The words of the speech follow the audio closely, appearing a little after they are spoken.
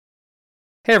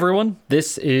Hey everyone,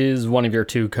 this is one of your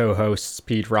two co-hosts,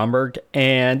 Pete Romberg,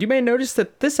 and you may notice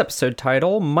that this episode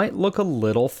title might look a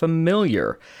little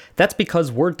familiar. That's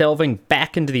because we're delving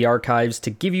back into the archives to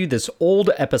give you this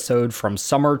old episode from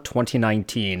summer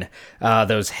 2019,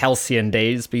 those halcyon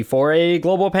days before a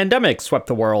global pandemic swept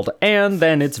the world, and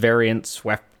then its variant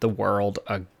swept the world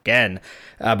again.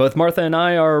 Both Martha and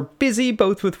I are busy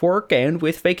both with work and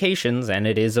with vacations, and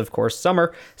it is, of course,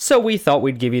 summer, so we thought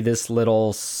we'd give you this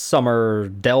little summer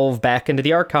delve back into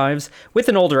the archives with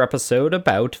an older episode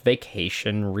about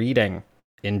vacation reading.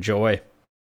 Enjoy.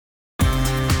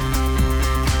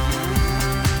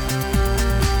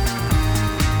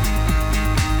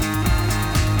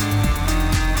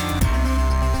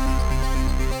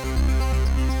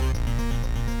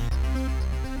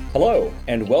 Hello,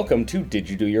 and welcome to Did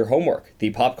You Do Your Homework,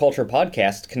 the pop culture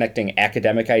podcast connecting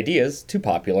academic ideas to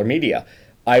popular media.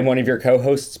 I'm one of your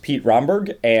co-hosts, Pete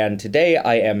Romberg, and today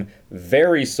I am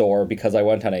very sore because I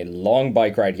went on a long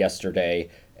bike ride yesterday,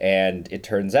 and it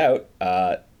turns out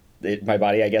my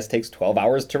body, I guess, takes 12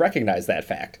 hours to recognize that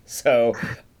fact. So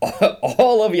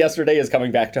all of yesterday is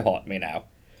coming back to haunt me now.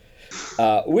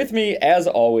 With me, as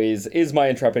always, is my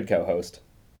intrepid co-host.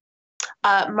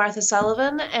 Martha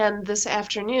Sullivan, and this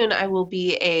afternoon I will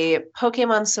be a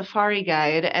Pokemon Safari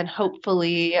guide and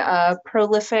hopefully a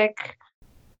prolific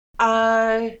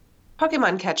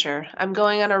Pokemon catcher. I'm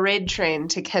going on a raid train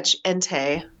to catch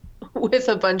Entei with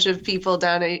a bunch of people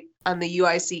down on the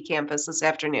UIC campus this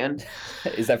afternoon.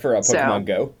 Is that for Pokemon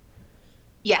Go?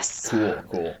 Yes.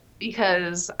 Cool.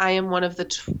 Because I am one of the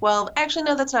 12. Actually,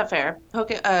 no, that's not fair.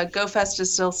 GoFest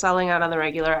is still selling out on the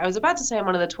regular. I was about to say I'm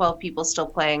one of the 12 people still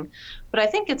playing, but I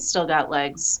think it's still got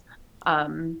legs,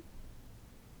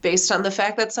 based on the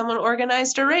fact that someone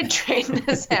organized a raid train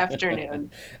this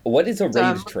afternoon. What is a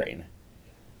raid train?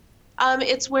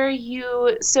 It's where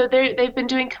they've been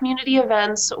doing community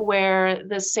events where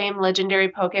the same legendary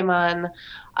Pokemon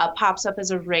pops up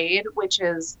as a raid, which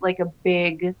is like a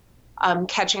big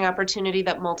catching opportunity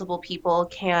that multiple people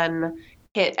can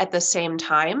hit at the same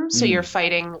time. So you're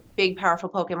fighting big, powerful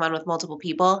Pokemon with multiple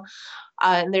people.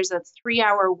 And there's a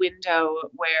 3-hour window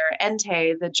where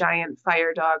Entei, the giant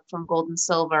fire dog from Gold and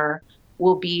Silver,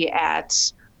 will be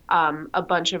at a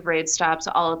bunch of raid stops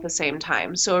all at the same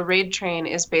time. So a raid train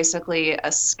is basically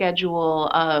a schedule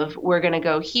of we're going to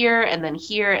go here and then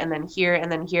here and then here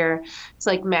and then here. It's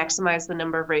like maximize the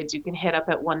number of raids you can hit up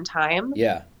at one time.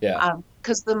 Yeah.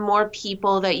 Because the more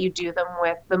people that you do them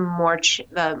with, the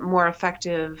more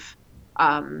effective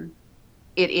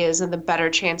it is, and the better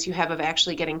chance you have of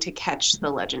actually getting to catch the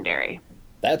legendary.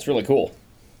 That's really cool.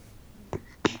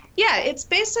 Yeah, it's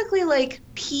basically like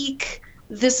peak.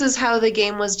 This is how the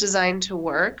game was designed to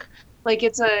work. Like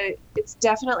it's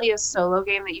definitely a solo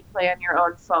game that you play on your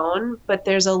own phone, but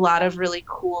there's a lot of really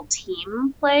cool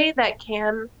team play that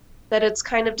it's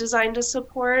kind of designed to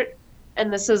support.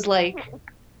 And this is like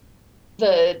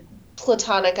the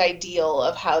platonic ideal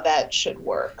of how that should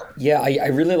work. Yeah, I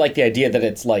really like the idea that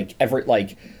it's like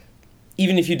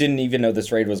even if you didn't even know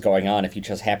this raid was going on, if you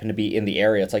just happen to be in the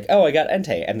area, it's like, oh, I got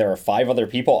Entei, and there are 5 other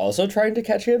people also trying to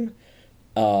catch him.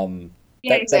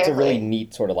 Yeah, exactly. That's a really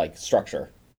neat sort of like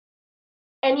structure.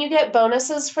 And you get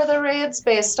bonuses for the raids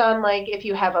based on like you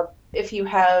get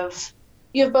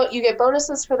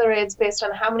bonuses for the raids based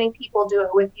on how many people do it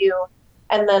with you,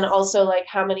 and then also like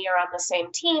how many are on the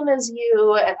same team as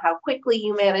you and how quickly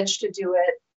you manage to do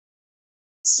it.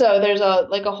 So there's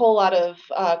a whole lot of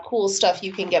cool stuff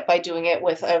you can get by doing it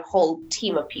with a whole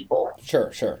team of people.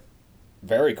 Sure.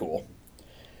 Very cool.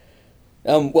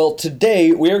 Well,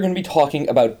 today we are going to be talking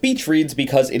about beach reads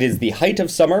because it is the height of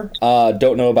summer.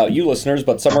 Don't know about you listeners,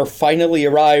 but summer finally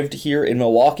arrived here in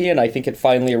Milwaukee, and I think it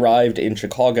finally arrived in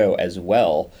Chicago as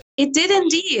well. It did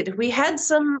indeed. We had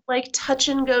some like touch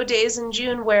and go days in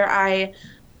June where I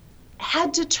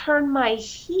had to turn my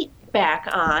heat back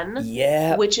on.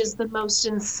 Yeah. Which is the most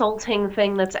insulting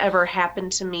thing that's ever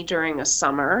happened to me during a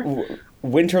summer.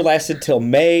 Winter lasted till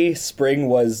May, spring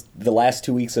was the last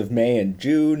 2 weeks of May and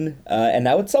June, and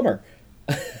now it's summer.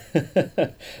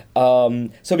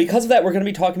 So because of that, we're going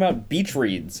to be talking about beach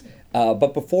reads.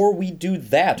 But before we do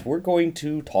that, we're going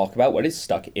to talk about what is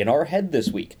stuck in our head this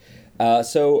week.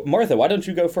 So Martha, why don't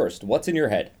you go first? What's in your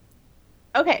head?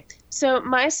 Okay, so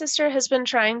my sister has been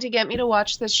trying to get me to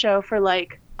watch this show for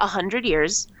like 100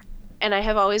 years, and I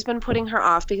have always been putting her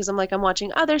off because I'm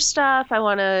watching other stuff. I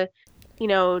want to,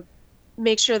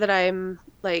 make sure that I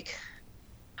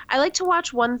like to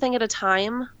watch one thing at a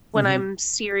time when I'm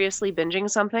seriously binging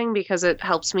something because it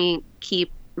helps me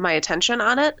keep my attention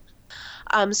on it.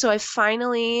 So I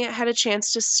finally had a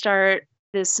chance to start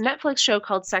this Netflix show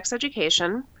called Sex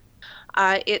Education.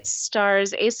 It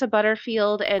stars Asa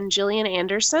Butterfield and Gillian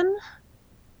Anderson,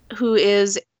 who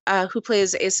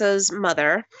plays Asa's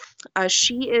mother.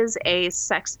 She is a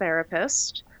sex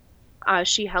therapist.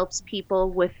 She helps people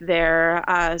with their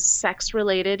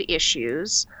sex-related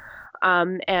issues.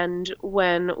 And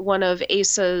when one of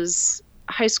Asa's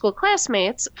high school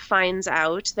classmates finds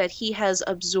out that he has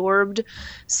absorbed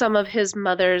some of his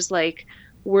mother's like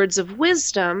words of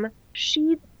wisdom,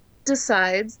 she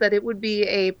decides that it would be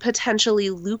a potentially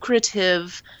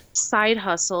lucrative side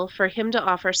hustle for him to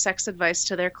offer sex advice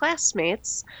to their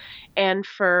classmates and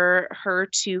for her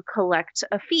to collect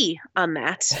a fee on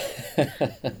that.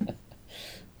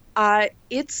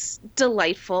 It's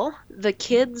delightful. The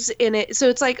kids in it, so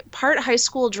it's like part high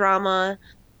school drama,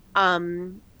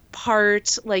 um,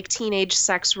 part like teenage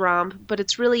sex romp, but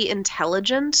it's really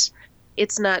intelligent.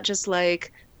 It's not just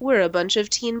like we're a bunch of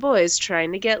teen boys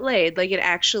trying to get laid. Like it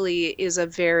actually is a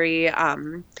very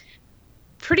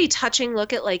pretty touching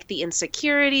look at like the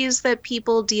insecurities that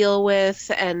people deal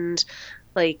with and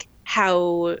like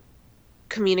how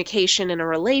communication in a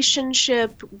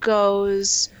relationship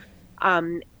goes.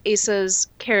 Asa's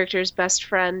character's best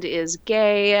friend is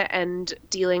gay and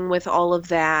dealing with all of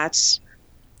that.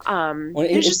 Well,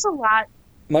 There's just a lot.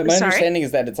 my Sorry. understanding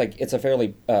is that it's a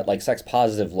fairly like sex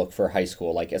positive look for high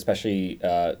school, like especially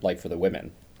like for the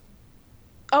women.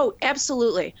 Oh,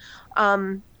 absolutely.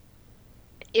 Um,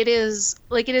 it is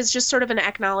just sort of an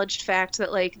acknowledged fact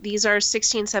that like these are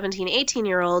 16, 17,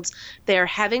 18-year olds. They're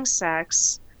having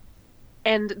sex.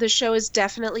 And the show is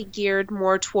definitely geared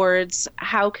more towards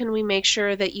how can we make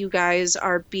sure that you guys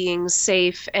are being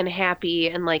safe and happy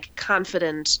and like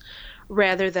confident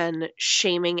rather than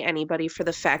shaming anybody for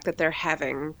the fact that they're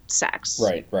having sex.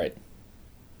 Right, right.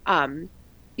 Um,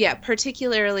 yeah,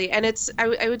 particularly, and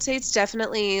I would say it's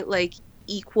definitely like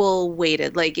equal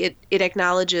weighted. Like it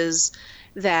acknowledges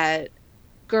that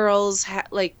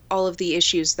like all of the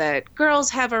issues that girls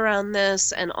have around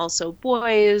this and also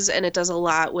boys, and it does a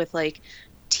lot with like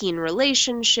teen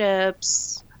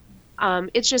relationships.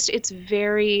 It's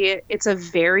a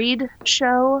varied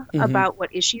show Mm-hmm. about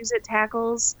what issues it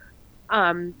tackles.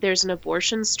 There's an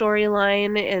abortion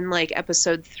storyline in like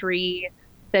episode 3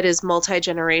 that is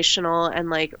multi-generational and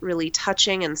like really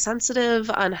touching and sensitive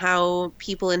on how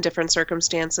people in different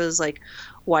circumstances, like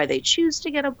why they choose to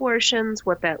get abortions,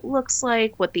 what that looks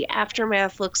like, what the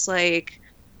aftermath looks like.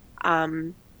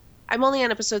 Um, I'm only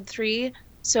on episode 3,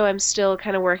 so I'm still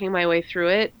kind of working my way through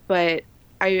it, but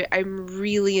I'm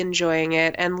really enjoying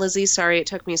it. And Lizzie, sorry it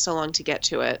took me so long to get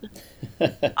to it.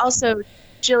 Also,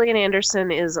 Gillian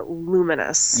Anderson is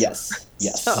luminous. Yes,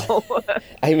 yes. So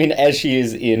I mean, as she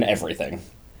is in everything.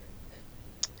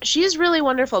 she's really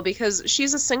wonderful because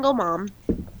she's a single mom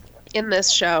in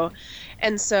this show.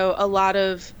 And so a lot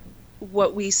of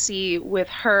what we see with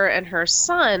her and her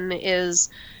son is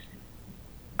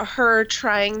her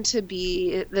trying to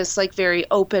be this like very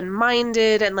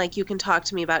open-minded and like you can talk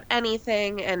to me about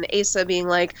anything and Asa being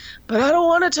like, "But I don't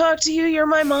want to talk to you, you're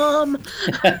my mom."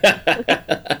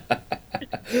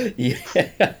 Yeah.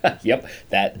 Yep.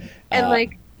 That. And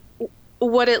like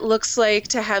what it looks like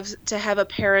to have a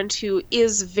parent who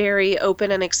is very open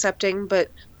and accepting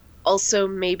but also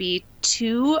maybe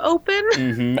too open.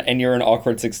 Mm-hmm. And you're an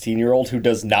awkward 16-year-old who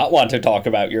does not want to talk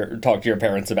to your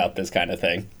parents about this kind of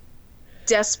thing.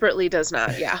 Desperately does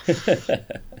not, yeah.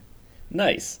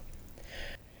 Nice.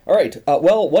 All right.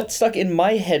 Well, what stuck in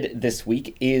my head this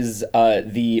week is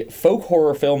the folk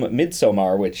horror film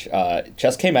Midsommar, which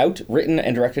just came out, written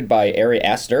and directed by Ari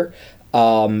Aster.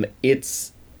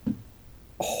 It's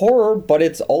horror, but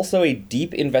it's also a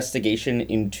deep investigation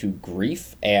into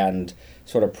grief and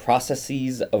sort of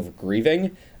processes of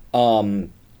grieving.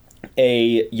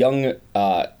 A young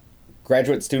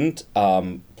graduate student,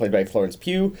 played by Florence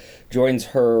Pugh, joins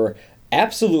her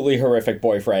absolutely horrific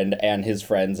boyfriend and his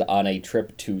friends on a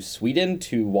trip to Sweden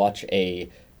to watch a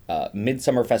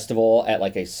midsummer festival at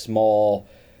like a small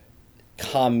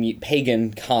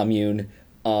pagan commune,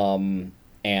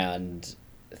 and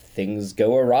things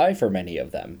go awry for many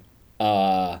of them.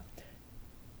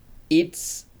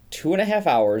 It's 2.5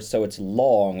 hours, so it's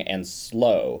long and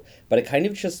slow, but it kind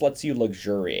of just lets you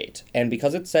luxuriate. And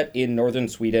because it's set in northern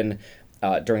Sweden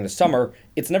during the summer,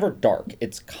 it's never dark.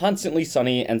 It's constantly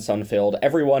sunny and sun-filled.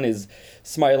 Everyone is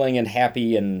smiling and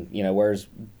happy and, you know, wears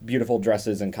beautiful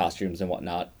dresses and costumes and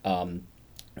whatnot,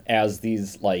 as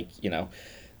these, like, you know,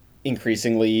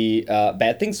 increasingly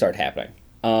bad things start happening.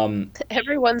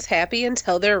 Everyone's happy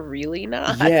until they're really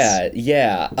not. Yeah,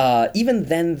 yeah. Even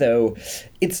then, though,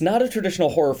 it's not a traditional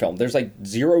horror film. There's like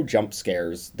zero jump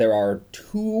scares. There are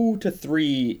 2 to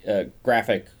 3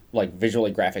 graphic, like visually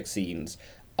graphic scenes.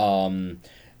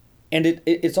 And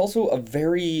it's also a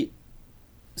very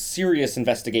serious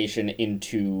investigation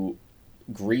into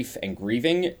grief and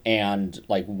grieving and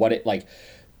like what it like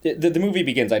the movie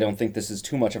begins. I don't think this is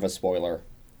too much of a spoiler,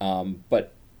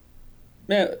 but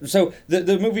yeah, so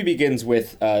the movie begins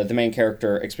with the main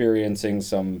character experiencing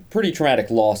some pretty traumatic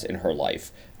loss in her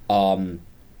life,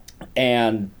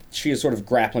 and she is sort of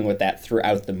grappling with that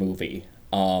throughout the movie.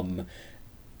 And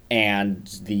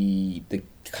the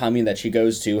commune that she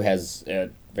goes to has a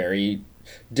very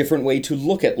different way to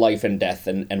look at life and death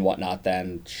and whatnot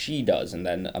than she does and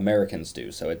than Americans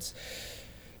do. So it's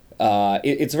a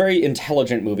very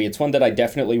intelligent movie. It's one that I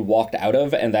definitely walked out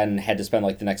of and then had to spend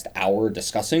like the next hour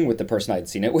discussing with the person I'd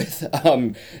seen it with.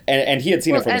 And he had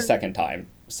seen it for the second time,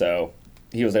 so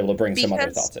he was able to bring some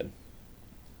other thoughts in.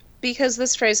 Because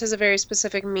this phrase has a very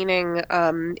specific meaning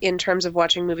in terms of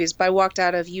watching movies. By walked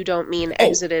out of, you don't mean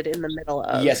exited in the middle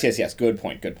of. Yes. Good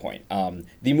point.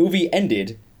 The movie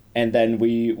ended, and then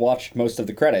we watched most of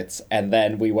the credits, and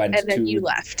then we went and then you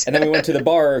left. And then we went to the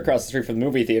bar across the street from the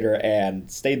movie theater and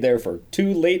stayed there for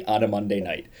too late on a Monday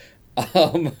night.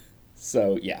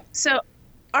 So, yeah. So,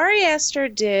 Ari Aster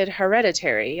did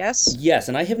Hereditary, yes? Yes,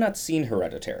 and I have not seen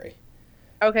Hereditary.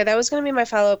 Okay, that was going to be my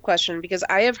follow-up question, because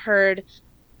I have heard,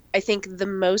 I think, the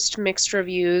most mixed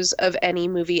reviews of any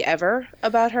movie ever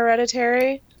about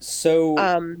Hereditary. So,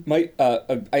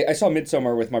 I saw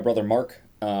Midsommar with my brother Mark.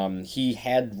 He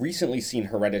had recently seen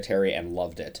Hereditary and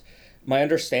loved it. My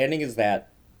understanding is that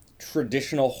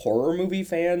traditional horror movie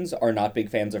fans are not big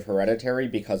fans of Hereditary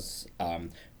because,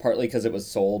 partly because it was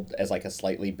sold as like a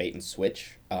slightly bait and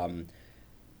switch.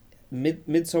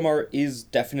 Midsommar is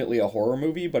definitely a horror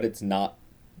movie, but it's not,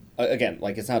 again,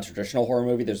 like it's not a traditional horror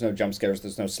movie. There's no jump scares,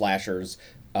 there's no slashers,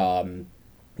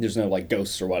 there's no like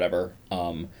ghosts or whatever.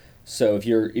 So if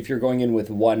you're going in with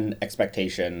one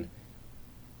expectation,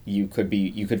 you could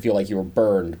feel like you were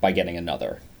burned by getting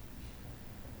another.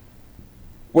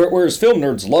 Whereas film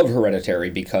nerds love Hereditary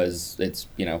because it's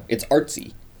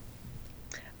artsy.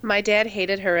 My dad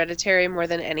hated Hereditary more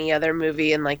than any other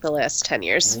movie in like the last 10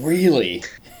 years. Really?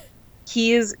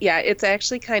 It's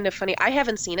actually kind of funny. I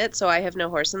haven't seen it, so I have no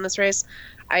horse in this race.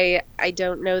 I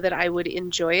don't know that I would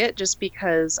enjoy it just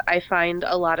because I find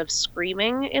a lot of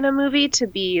screaming in a movie to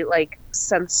be like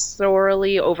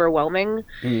sensorially overwhelming.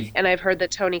 And I've heard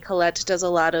that Toni Collette does a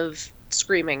lot of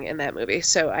screaming in that movie.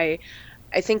 So I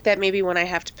think that may be one I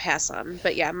have to pass on.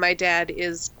 But yeah, my dad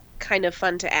is kind of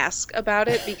fun to ask about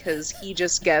it because he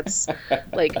just gets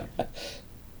like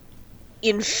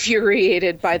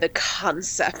infuriated by the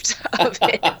concept of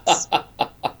it.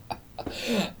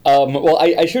 Well,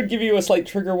 I should give you a slight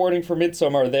trigger warning for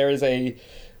Midsommar. There is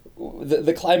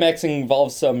the climaxing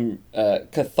involves some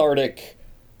cathartic.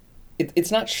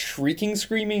 It's not shrieking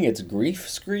screaming; it's grief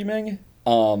screaming.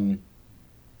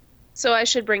 So I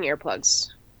should bring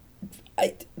earplugs.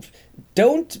 I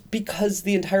don't, because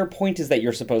the entire point is that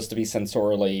you're supposed to be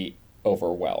sensorially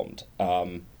overwhelmed.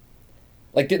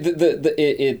 Like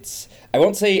it's I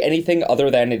won't say anything other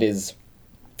than it is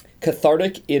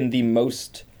cathartic in the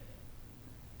most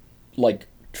like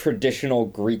traditional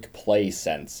Greek play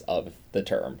sense of the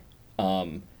term.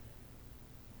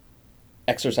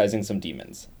 Exorcising some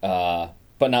demons. But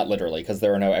not literally, because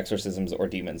there are no exorcisms or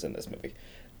demons in this movie.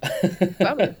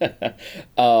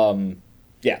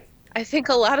 Yeah. I think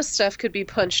a lot of stuff could be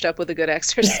punched up with a good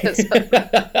exorcism.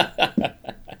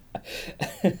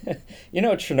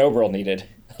 Chernobyl needed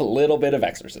a little bit of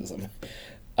exorcism.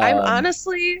 I'm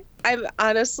honestly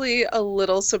a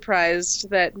little surprised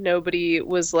that nobody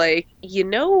was like, you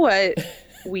know what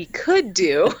we could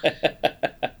do?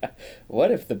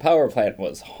 What if the power plant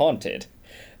was haunted?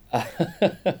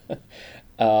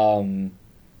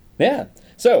 Yeah.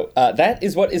 So that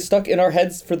is what is stuck in our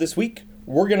heads for this week.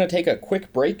 We're going to take a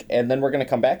quick break, and then we're going to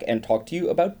come back and talk to you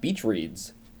about beach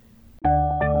reads.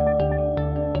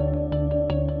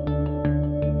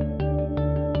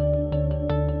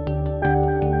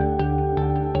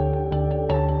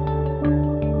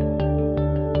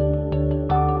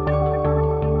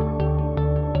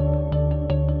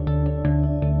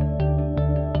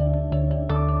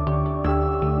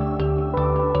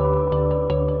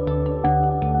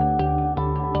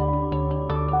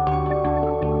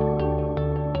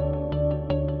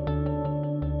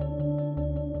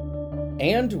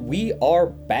 And we are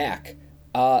back.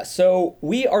 So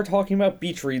we are talking about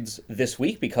beach reads this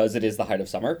week because it is the height of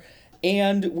summer.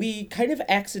 And we kind of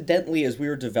accidentally, as we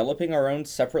were developing our own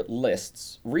separate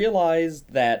lists,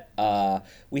 realized that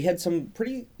we had some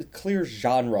pretty clear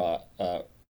genre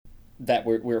that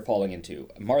we're falling into.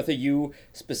 Martha, you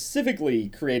specifically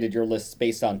created your lists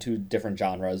based on two different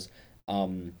genres.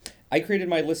 I created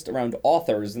my list around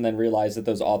authors and then realized that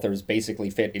those authors basically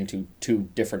fit into two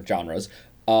different genres.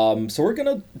 So we're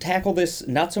gonna tackle this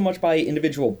not so much by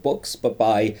individual books, but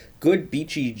by good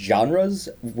beachy genres,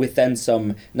 with then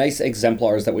some nice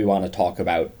exemplars that we want to talk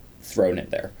about thrown in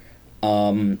there.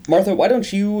 Martha, why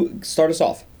don't you start us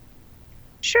off?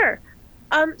 Sure.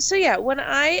 So yeah, when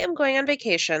I am going on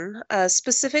vacation,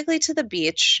 specifically to the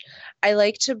beach, I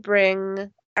like to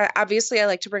bring, obviously, I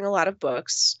like to bring a lot of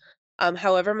books.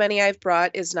 However many I've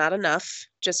brought is not enough,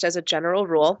 just as a general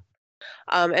rule.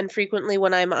 And frequently,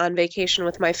 when I'm on vacation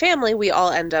with my family, we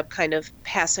all end up kind of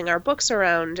passing our books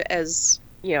around as,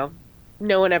 no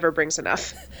one ever brings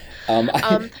enough.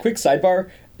 Quick sidebar.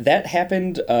 That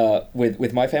happened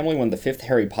with my family when the fifth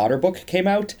Harry Potter book came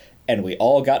out, and we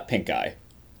all got pink eye.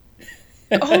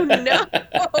 Oh no!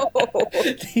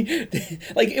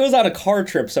 Like, it was on a car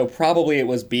trip, so probably it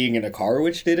was being in a car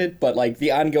which did it, but, like,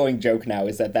 the ongoing joke now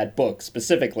is that that book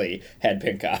specifically had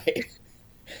pink eye.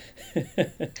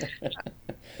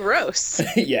 Gross.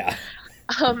 Yeah.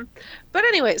 But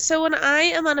anyway, so when I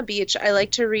am on a beach, I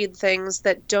like to read things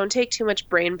that don't take too much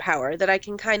brain power, that I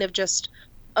can kind of just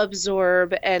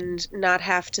absorb and not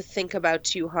have to think about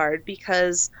too hard,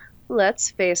 because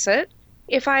let's face it,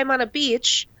 if I'm on a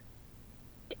beach,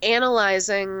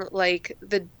 analyzing like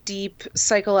the deep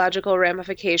psychological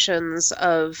ramifications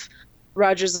of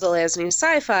Roger Zelazny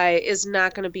sci-fi is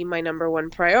not going to be my number one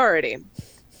priority.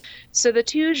 So the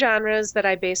two genres that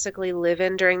I basically live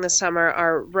in during the summer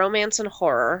are romance and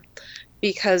horror,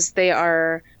 because they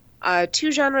are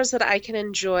two genres that I can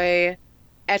enjoy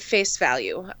at face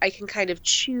value. I can kind of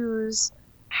choose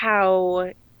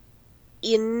how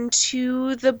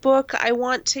into the book I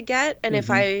want to get, and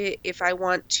if I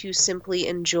want to simply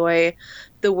enjoy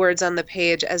the words on the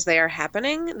page as they are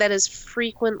happening, that is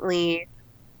frequently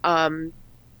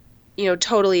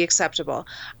totally acceptable.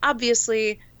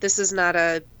 Obviously, this is not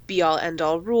a be all end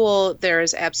all rule. There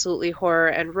is absolutely horror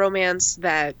and romance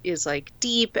that is like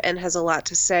deep and has a lot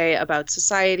to say about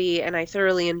society, and I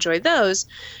thoroughly enjoy those,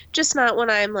 just not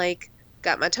when I'm like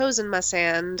got my toes in my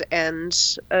sand and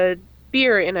a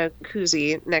beer in a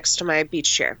koozie next to my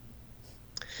beach chair.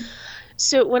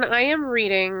 So when I am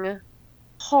reading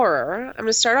horror, I'm going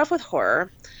to start off with horror.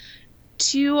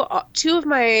 Two of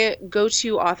my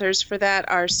go-to authors for that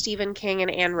are Stephen King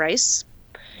and Anne Rice.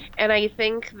 And I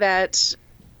think that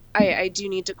I do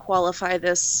need to qualify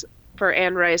this for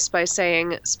Anne Rice by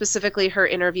saying specifically her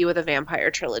Interview with a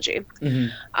Vampire trilogy.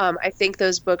 I think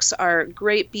those books are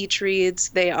great beach reads.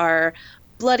 They are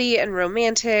bloody and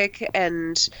romantic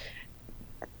and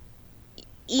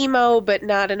emo, but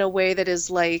not in a way that is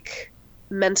like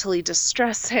mentally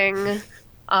distressing.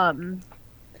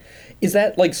 Is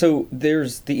that like, so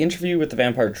there's the Interview with the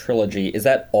Vampire trilogy, is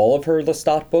that all of her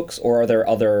Lestat books, or are there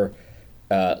other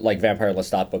like Vampire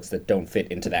Lestat books that don't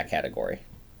fit into that category?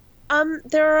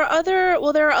 There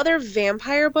are other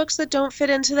vampire books that don't fit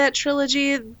into that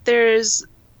trilogy. There's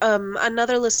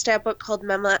another Lestat book called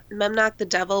Memnoch the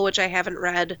Devil, which I haven't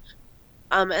read.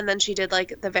 And then she did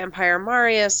like the Vampire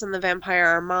Marius and the Vampire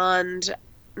Armand,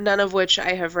 none of which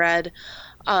I have read.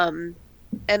 And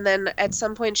then at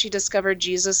some point she discovered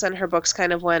Jesus and her books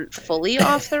kind of went fully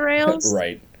off the rails.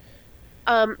 Right.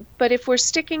 But if we're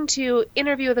sticking to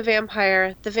Interview with a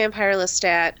Vampire, The Vampire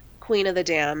Lestat, Queen of the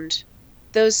Damned,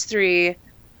 those three,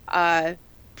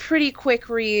 pretty quick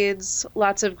reads,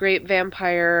 lots of great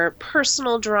vampire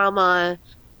personal drama,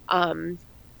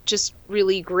 just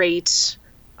really great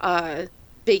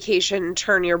vacation,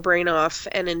 turn your brain off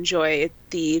and enjoy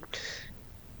the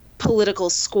political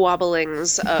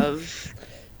squabblings of,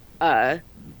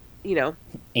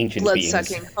 Ancient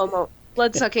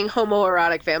blood-sucking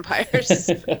homoerotic vampires.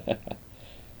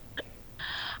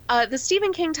 The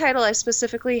Stephen King title I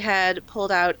specifically had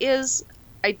pulled out is,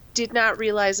 I did not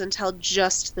realize until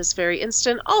just this very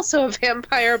instant, also a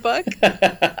vampire book.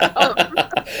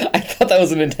 I thought that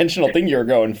was an intentional thing you were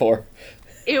going for.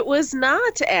 It was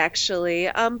not, actually,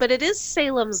 but it is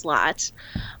Salem's Lot.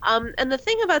 And the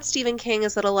thing about Stephen King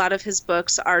is that a lot of his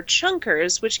books are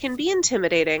chunkers, which can be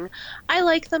intimidating. I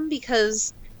like them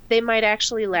because they might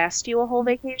actually last you a whole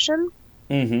vacation.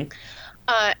 Mm-hmm.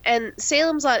 And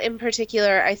Salem's Lot in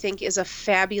particular, I think, is a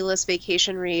fabulous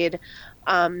vacation read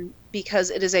because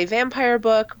it is a vampire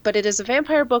book, but it is a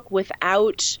vampire book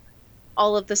without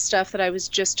all of the stuff that I was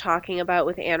just talking about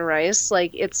with Anne Rice.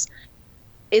 Like, it's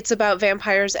about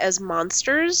vampires as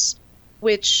monsters,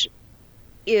 which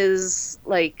is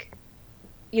like,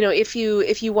 if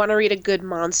you want to read a good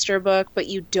monster book, but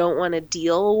you don't want to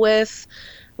deal with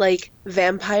like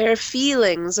vampire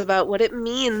feelings about what it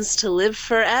means to live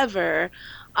forever,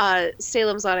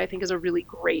 Salem's Lot I think is a really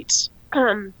great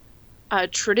a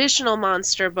traditional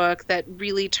monster book that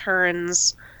really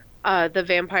turns the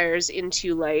vampires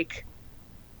into like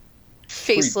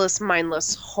faceless,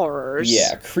 mindless horrors.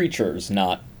 Yeah, creatures,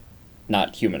 not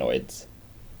humanoids.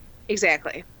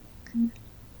 Exactly.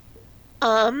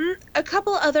 A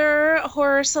couple other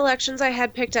horror selections I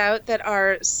had picked out that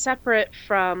are separate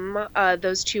from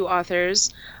those two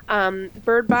authors.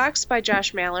 Bird Box by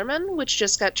Josh Malerman, which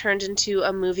just got turned into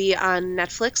a movie on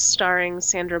Netflix starring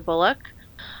Sandra Bullock.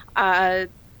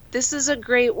 This is a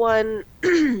great one.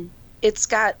 It's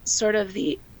got sort of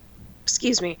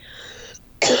excuse me.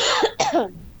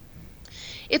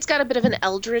 It's got a bit of an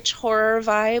eldritch horror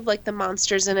vibe, like the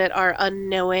monsters in it are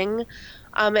unknowing.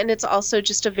 And it's also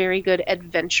just a very good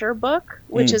adventure book,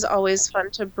 which is always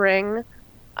fun to bring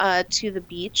to the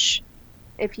beach.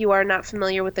 If you are not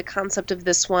familiar with the concept of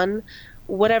this one,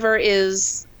 whatever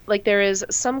is, like, there is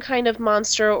some kind of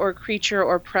monster or creature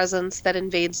or presence that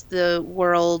invades the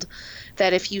world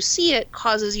that if you see it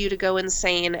causes you to go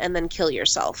insane and then kill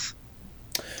yourself.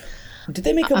 Did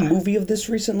they make a movie of this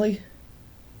recently?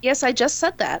 Yes, I just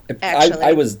said that, actually.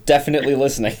 I was definitely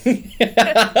listening.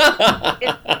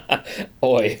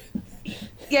 Oi.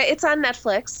 Yeah, it's on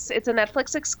Netflix. It's a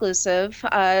Netflix exclusive.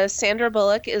 Sandra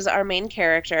Bullock is our main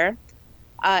character.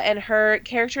 And her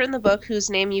character in the book,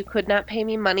 whose name you could not pay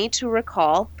me money to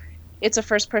recall, it's a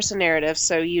first-person narrative,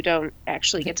 so you don't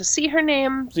actually get to see her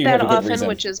name that often,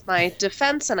 which is my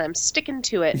defense, and I'm sticking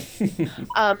to it.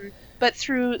 But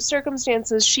through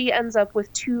circumstances, she ends up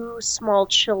with two small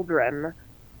children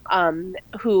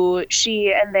who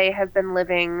she and they have been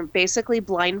living basically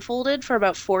blindfolded for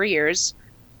about 4 years.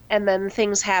 And then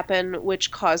things happen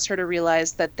which cause her to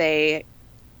realize that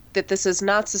this is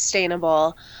not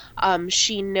sustainable.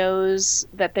 She knows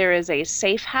that there is a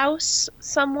safe house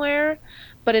somewhere,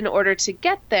 but in order to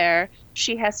get there,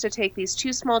 she has to take these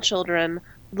two small children,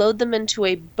 load them into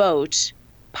a boat,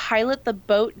 pilot the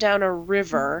boat down a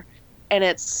river, and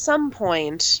at some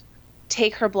point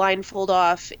take her blindfold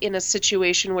off in a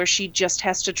situation where she just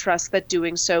has to trust that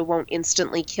doing so won't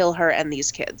instantly kill her and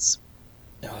these kids.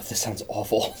 Oh, this sounds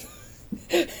awful.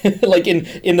 Like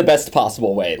in the best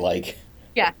possible way. Like,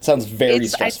 yeah, sounds very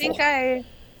stressful. I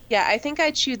think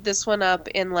I chewed this one up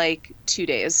in like 2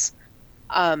 days.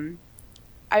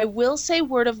 I will say,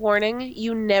 word of warning,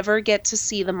 you never get to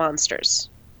see the monsters.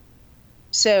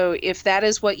 So if that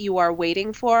is what you are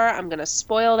waiting for, I'm going to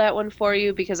spoil that one for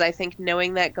you, because I think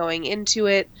knowing that going into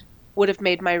it would have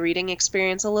made my reading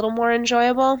experience a little more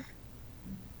enjoyable.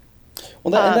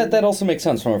 Well, that also makes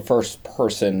sense from a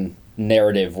first-person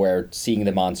narrative where seeing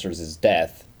the monsters is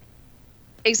death.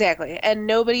 Exactly. And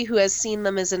nobody who has seen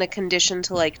them is in a condition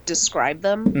to, like, describe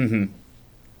them. Mm-hmm.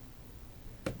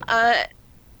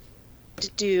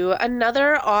 Do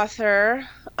another author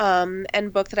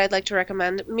and book that I'd like to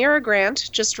recommend. Mira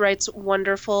Grant just writes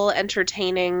wonderful,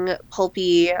 entertaining,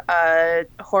 pulpy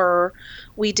horror.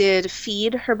 We did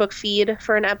her book Feed,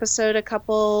 for an episode a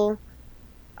couple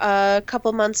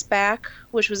months back,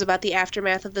 which was about the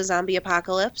aftermath of the zombie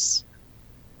apocalypse.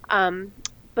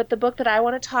 But the book that I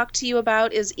want to talk to you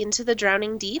about is Into the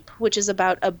Drowning Deep, which is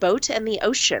about a boat and the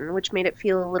ocean, which made it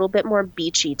feel a little bit more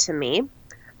beachy to me.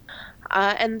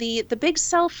 And the big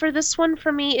sell for this one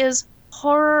for me is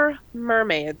horror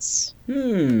mermaids.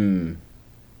 Is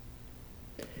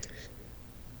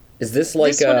this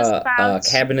like a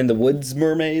Cabin in the Woods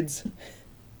mermaids?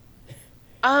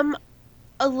 A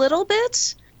little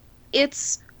bit.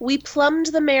 We plumbed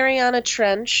the Mariana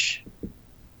Trench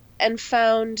and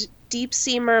found deep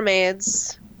sea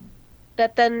mermaids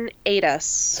that then ate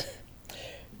us.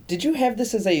 Did you have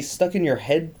this as a stuck in your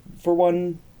head for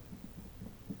one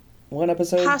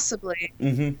episode? Possibly.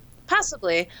 Mm-hmm.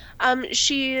 Possibly.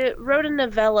 She wrote a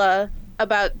novella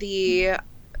about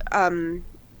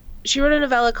she wrote a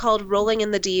novella called Rolling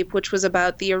in the Deep, which was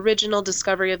about the original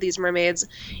discovery of these mermaids.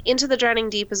 Into the Drowning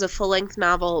Deep is a full-length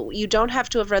novel. You don't have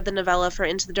to have read the novella for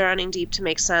Into the Drowning Deep to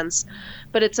make sense,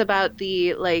 but it's about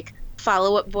the, like,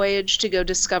 follow-up voyage to go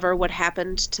discover what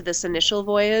happened to this initial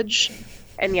voyage.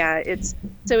 And yeah, it's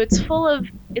full of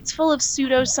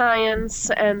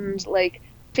pseudoscience and, like,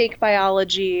 fake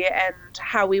biology and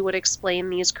how we would explain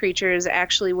these creatures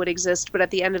actually would exist, but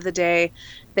at the end of the day,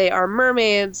 they are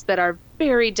mermaids that are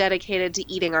very dedicated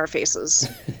to eating our faces.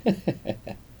 The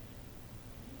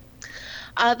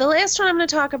last one I'm going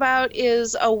to talk about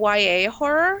is a YA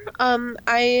horror.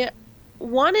 I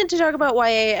wanted to talk about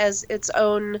YA as its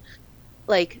own,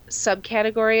 like,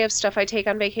 subcategory of stuff I take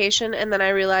on vacation, and then I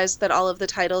realized that all of the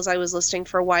titles I was listing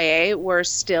for YA were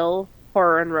still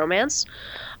horror and romance.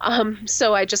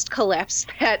 So I just collapsed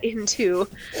that into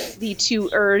the two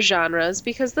genres,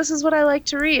 because this is what I like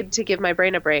to read to give my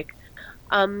brain a break.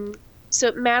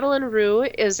 So Madeline Rue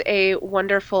is a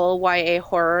wonderful YA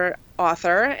horror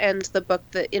author, and the book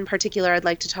that in particular I'd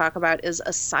like to talk about is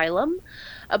Asylum,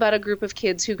 about a group of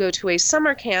kids who go to a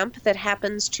summer camp that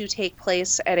happens to take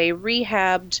place at a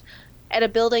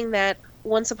building that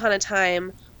once upon a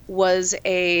time was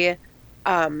a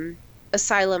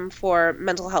asylum for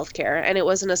mental health care, and it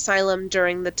was an asylum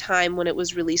during the time when it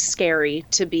was really scary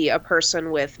to be a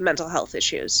person with mental health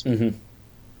issues. Mm-hmm.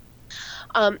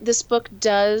 This book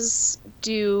does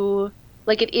do,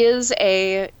 like, it is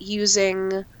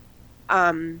using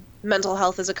mental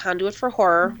health as a conduit for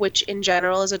horror, which in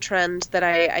general is a trend that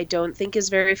I don't think is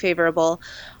very favorable.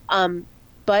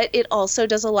 But it also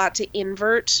does a lot to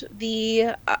invert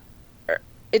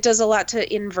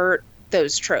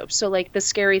those tropes. So, like, the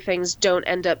scary things don't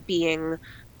end up being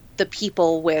the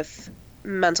people with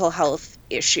mental health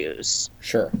issues.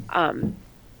 Sure.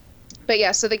 But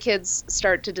yeah, so the kids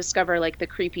start to discover, like, the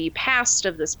creepy past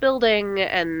of this building,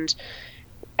 and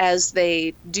as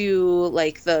they do,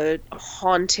 like, the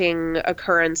haunting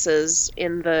occurrences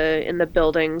in the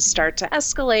building start to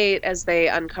escalate as they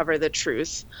uncover the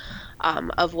truth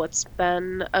of what's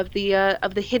been of the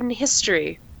hidden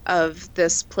history of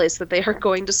this place that they are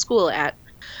going to school at.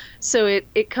 So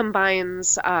it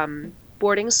combines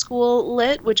boarding school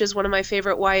lit, which is one of my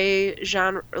favorite YA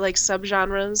genre, like,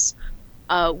 subgenres,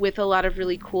 with a lot of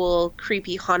really cool,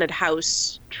 creepy haunted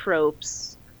house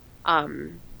tropes,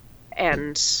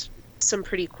 and some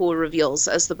pretty cool reveals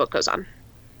as the book goes on.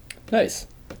 Nice.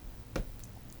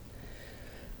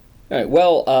 All right.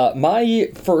 Well,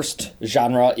 my first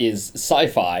genre is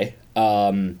sci-fi.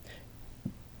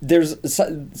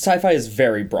 Sci-fi is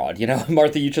very broad. You know,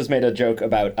 Martha, you just made a joke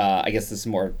about. I guess this is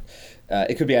more.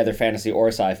 It could be either fantasy or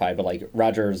sci-fi, but like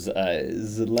Roger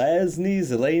Zelazny,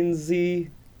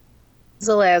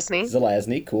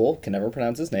 cool, can never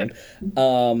pronounce his name,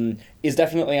 is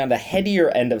definitely on the headier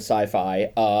end of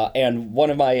sci-fi, and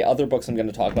one of my other books I'm going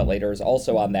to talk about later is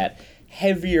also on that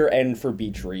heavier end for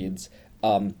beach reads.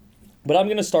 But I'm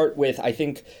going to start with, I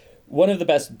think, one of the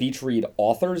best beach read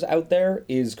authors out there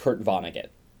is Kurt Vonnegut.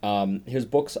 His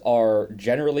books are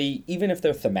generally, even if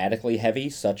they're thematically heavy,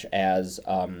 such as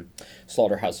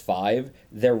Slaughterhouse-Five,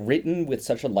 they're written with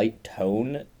such a light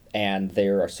tone, and they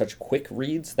are such quick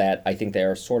reads that I think they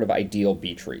are sort of ideal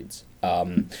beach reads.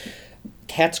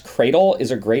 Cat's Cradle is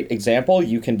a great example.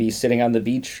 You can be sitting on the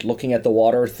beach looking at the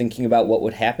water, thinking about what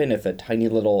would happen if a tiny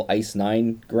little Ice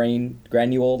 9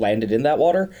 granule landed in that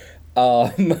water.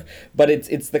 But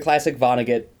it's the classic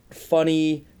Vonnegut,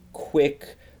 funny,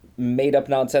 quick, made-up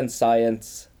nonsense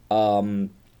science.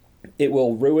 It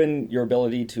will ruin your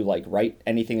ability to, like, write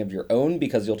anything of your own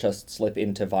because you'll just slip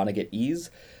into Vonnegut ease.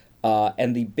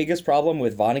 And the biggest problem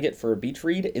with Vonnegut for a beach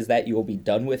read is that you will be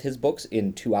done with his books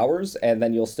in 2 hours, and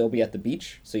then you'll still be at the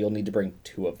beach, so you'll need to bring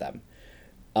 2 of them.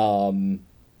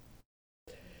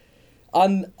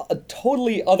 On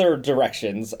totally other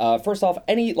directions, first off,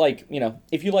 any, like, you know,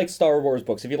 if you like Star Wars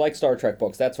books, if you like Star Trek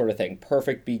books, that sort of thing,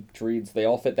 perfect beach reads, they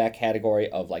all fit that category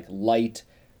of, like, light,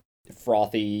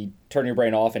 frothy, turn your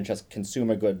brain off and just consume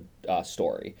a good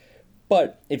story.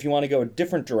 But if you want to go a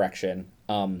different direction,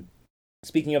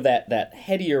 speaking of that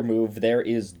headier move, there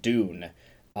is Dune.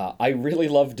 I really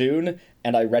love Dune,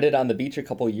 and I read it on the beach a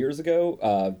couple years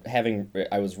ago,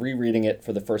 I was rereading it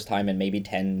for the first time in maybe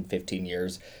 10, 15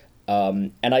 years,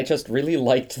 and I just really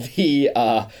liked the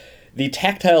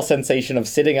tactile sensation of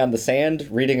sitting on the sand,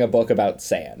 reading a book about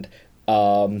sand.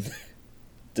 I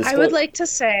would like to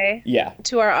say yeah.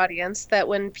 to our audience that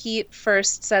when Pete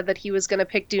first said that he was going to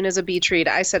pick Dune as a beach read,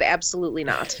 I said absolutely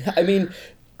not. I mean...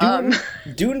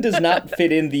 Dune does not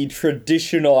fit in the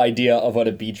traditional idea of what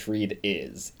a beach read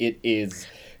is. It is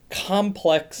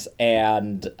complex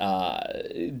and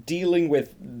dealing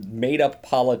with made-up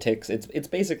politics. It's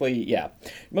basically, yeah,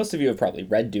 most of you have probably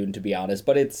read Dune, to be honest,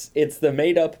 but it's the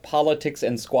made-up politics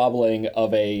and squabbling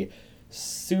of a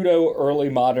pseudo-early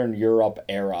modern Europe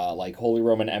era, like Holy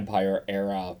Roman Empire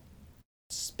era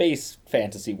space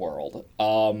fantasy world,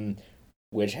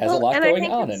 which has a lot going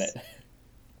on in it.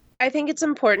 I think it's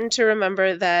important to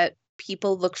remember that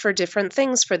people look for different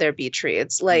things for their beach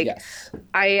reads. Like, yes.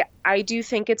 I do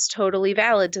think it's totally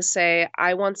valid to say,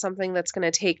 I want something that's going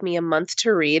to take me a month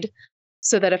to read,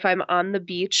 so that if I'm on the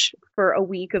beach for a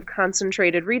week of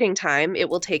concentrated reading time, it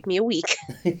will take me a week.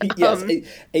 Yes,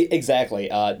 exactly.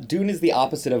 Dune is the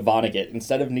opposite of Vonnegut.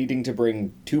 Instead of needing to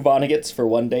bring 2 Vonnegut's for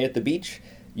one day at the beach,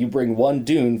 you bring 1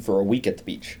 Dune for a week at the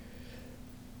beach.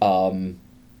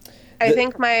 I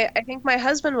think my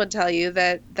husband would tell you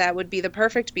that would be the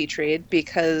perfect beach read,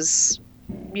 because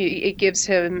it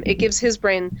gives his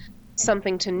brain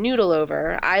something to noodle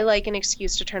over. I like an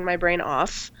excuse to turn my brain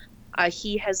off.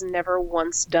 He has never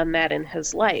once done that in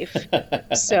his life.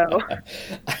 So,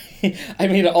 I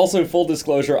mean, also full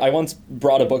disclosure, I once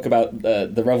brought a book about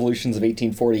the revolutions of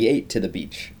 1848 to the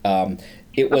beach.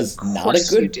 It was not a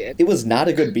good. It was not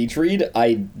a good beach read.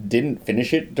 I didn't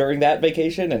finish it during that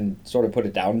vacation and sort of put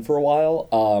it down for a while.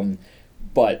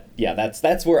 But yeah,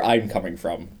 that's where I'm coming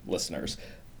from, listeners.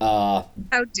 How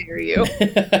dare you?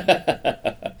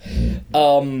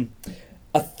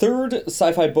 A third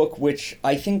sci-fi book, which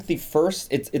I think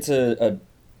it's a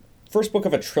first book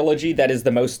of a trilogy that is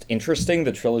the most interesting.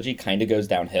 The trilogy kind of goes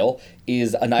downhill.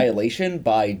 Is Annihilation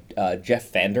by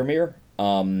Jeff Vandermeer.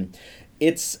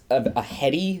 It's a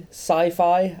heady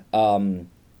sci-fi,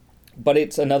 but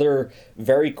it's another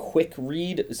very quick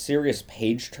read, serious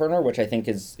page turner, which I think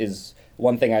is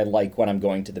one thing I like when I'm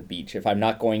going to the beach. If I'm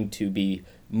not going to be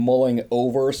mulling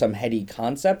over some heady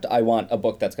concept, I want a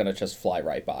book that's going to just fly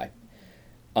right by.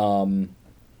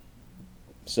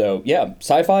 So yeah,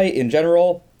 sci-fi in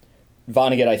general,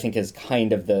 Vonnegut I think is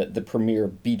kind of the premier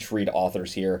beach read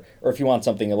authors here. Or if you want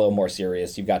something a little more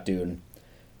serious, you've got Dune.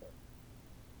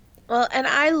 Well, and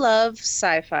I love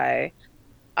sci-fi,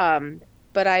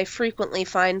 but I frequently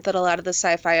find that a lot of the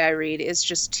sci-fi I read is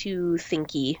just too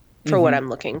thinky for what I'm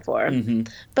looking for.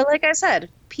 But like I said,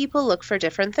 people look for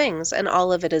different things, and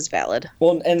all of it is valid.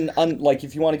 Well, and like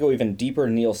if you want to go even deeper,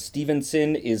 Neil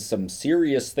Stevenson is some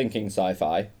serious thinking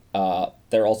sci-fi.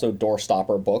 They're also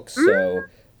doorstopper books, so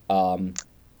well,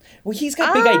 he's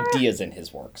got big ideas in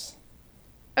his works.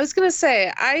 I was gonna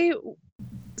say,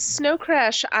 Snow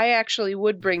Crash I actually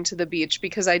would bring to the beach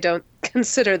because I don't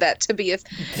consider that to be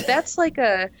that's like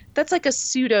a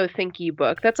pseudo thinky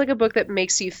book. That's like a book that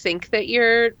makes you think that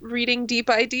you're reading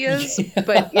deep ideas,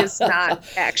 but is not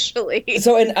actually.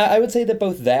 So, and I would say that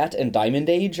both that and Diamond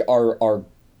Age are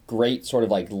great sort of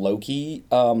like low-key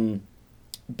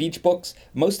beach books.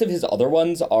 Most of his other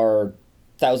ones are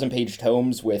 1,000-page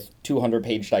tomes with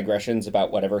 200-page digressions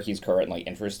about whatever he's currently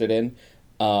interested in.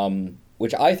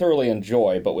 Which I thoroughly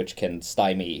enjoy, but which can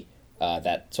stymie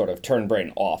that sort of turn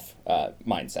brain off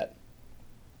mindset.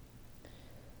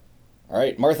 All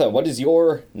right, Martha, what is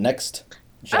your next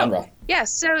genre? Yeah,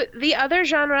 so the other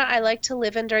genre I like to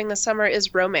live in during the summer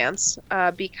is romance,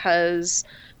 because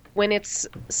when it's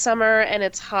summer and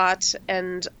it's hot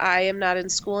and I am not in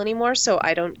school anymore, so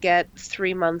I don't get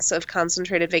 3 months of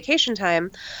concentrated vacation time,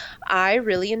 I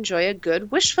really enjoy a good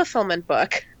wish fulfillment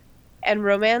book. And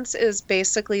romance is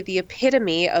basically the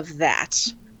epitome of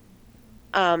that.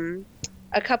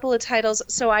 A couple of titles.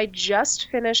 So I just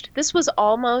finished. This was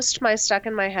almost my stuck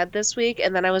in my head this week,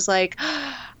 and then I was like,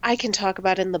 I can talk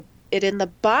about it in the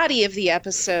body of the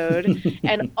episode,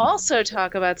 and also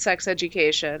talk about sex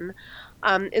education.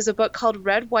 Is a book called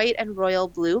Red, White, and Royal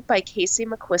Blue by Casey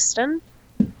McQuiston.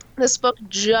 This book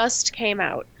just came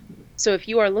out. So if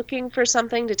you are looking for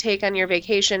something to take on your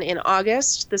vacation in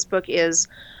August, this book is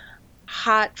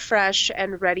hot, fresh,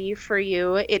 and ready for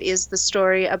you. It is the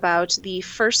story about the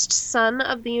first son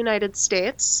of the United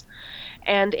States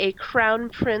and a crown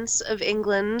prince of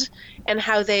England and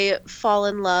how they fall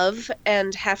in love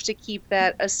and have to keep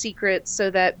that a secret so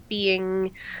that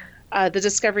the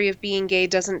discovery of being gay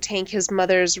doesn't tank his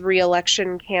mother's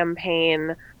re-election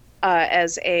campaign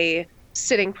as a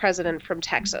sitting president from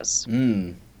Texas.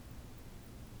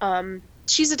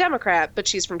 She's a Democrat, but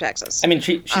she's from Texas. I mean,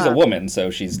 she's a woman,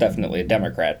 so she's definitely a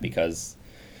Democrat because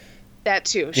that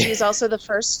too. She's also the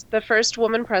first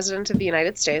woman president of the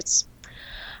United States.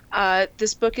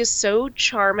 This book is so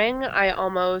charming. I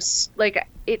almost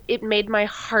it made my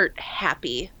heart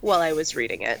happy while I was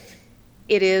reading it.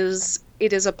 It is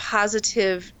a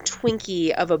positive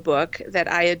Twinkie of a book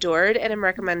that I adored and am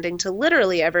recommending to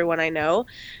literally everyone I know.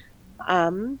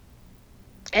 And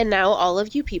now all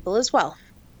of you people as well.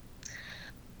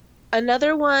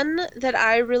 Another one that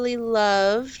I really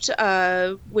loved,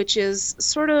 which is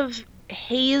sort of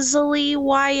hazily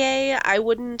YA.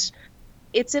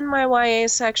 It's in my YA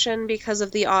section because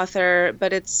of the author,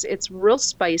 but it's real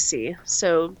spicy.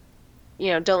 So,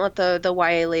 don't let the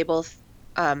YA label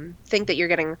think that you're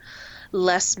getting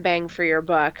less bang for your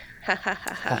buck.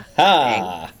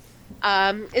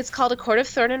 It's called A Court of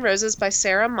Thorn and Roses by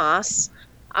Sarah Moss.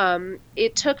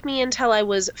 It took me until I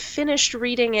was finished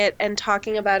reading it and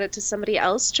talking about it to somebody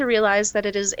else to realize that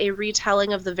it is a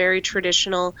retelling of the very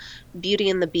traditional Beauty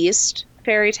and the Beast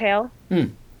fairy tale.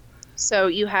 So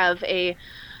you have a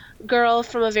girl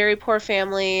from a very poor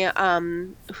family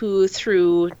who,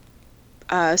 through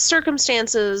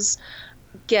circumstances,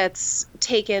 gets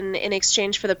taken in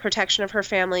exchange for the protection of her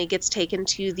family, gets taken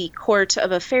to the court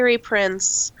of a fairy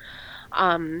prince.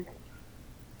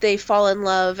 they fall in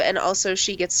love, and also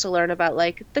she gets to learn about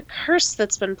like the curse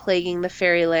that's been plaguing the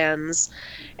fairylands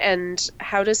and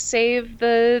how to save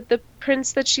the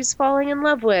prince that she's falling in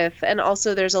love with. And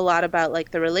also there's a lot about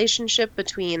like the relationship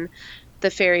between the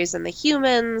fairies and the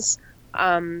humans.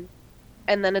 And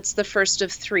then it's the first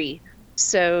of three.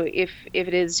 So if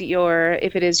it is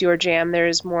your jam,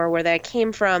 there's more where that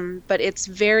came from, but it's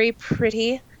very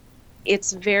pretty.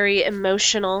 It's very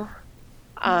emotional.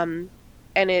 And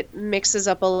it mixes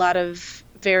up a lot of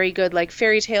very good like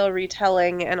fairy tale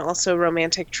retelling and also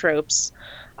romantic tropes,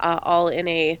 all in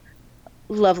a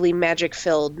lovely magic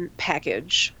filled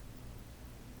package.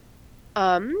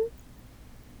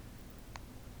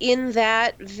 In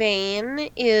that vein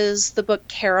is the book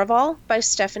Caraval by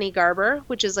Stephanie Garber,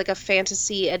 which is like a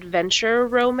fantasy adventure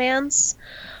romance.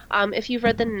 If you've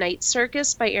read The Night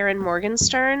Circus by Erin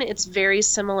Morgenstern, it's very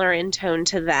similar in tone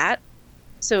to that.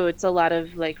 So it's a lot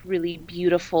of like really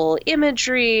beautiful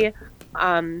imagery.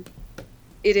 It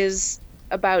is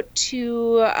about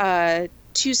two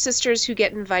sisters who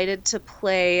get invited to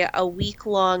play a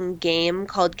week-long game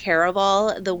called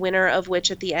Caraval, the winner of which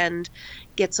at the end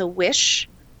gets a wish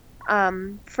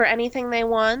for anything they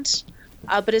want.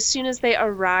 But as soon as they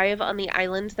arrive on the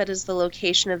island that is the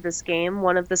location of this game,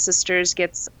 one of the sisters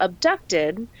gets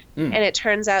abducted, and it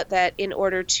turns out that in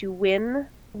order to win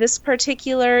this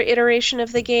particular iteration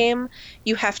of the game,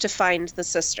 you have to find the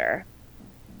sister.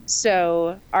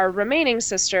 So our remaining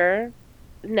sister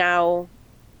now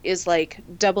is like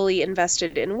doubly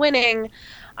invested in winning,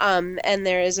 and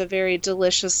there is a very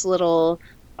delicious little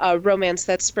romance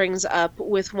that springs up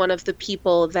with one of the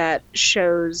people that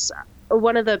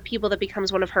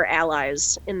becomes one of her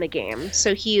allies in the game.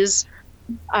 So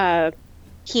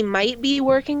he might be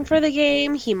working for the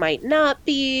game, he might not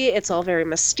be. It's all very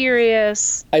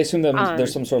mysterious. I assume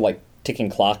there's some sort of like ticking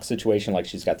clock situation, like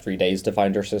she's got 3 days to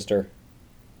find her sister.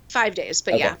 5 days,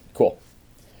 but okay, yeah. Cool.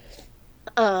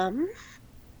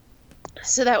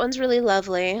 So that one's really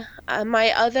lovely.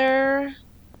 My other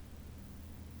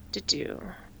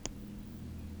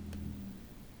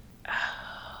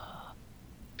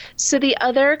So the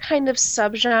other kind of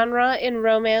subgenre in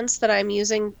romance that I'm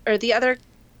using, or the other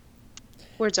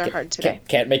words are hard today.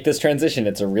 Can't make this transition.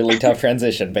 It's a really tough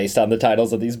transition based on the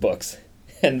titles of these books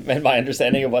and my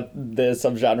understanding of what the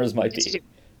subgenres might be.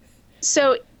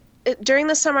 So during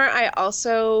the summer, I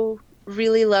also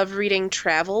really love reading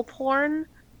travel porn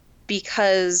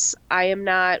because I am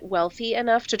not wealthy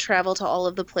enough to travel to all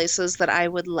of the places that I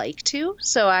would like to.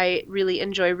 So I really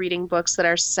enjoy reading books that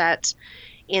are set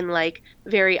in like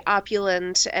very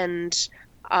opulent and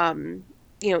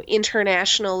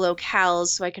international locales,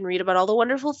 so I can read about all the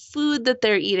wonderful food that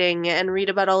they're eating and read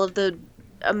about all of the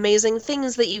amazing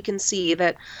things that you can see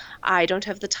that I don't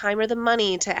have the time or the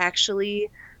money to actually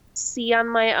see on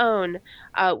my own,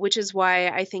 which is why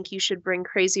I think you should bring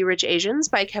Crazy Rich Asians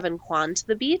by Kevin Kwan to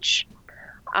the beach.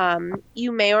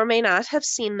 You may or may not have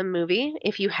seen the movie.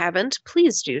 If you haven't,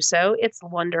 please do so. It's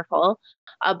wonderful.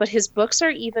 But his books are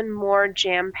even more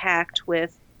jam-packed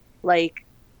with like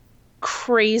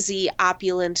crazy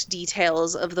opulent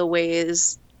details of the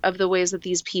ways that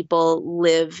these people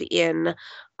live in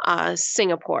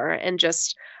Singapore, and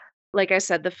just like I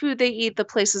said, the food they eat, the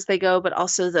places they go, but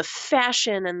also the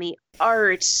fashion and the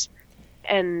art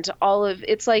and all of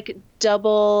it's like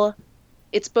double.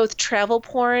 It's both travel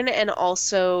porn and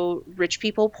also rich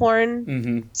people porn.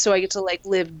 Mm-hmm. So I get to like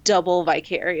live double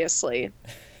vicariously.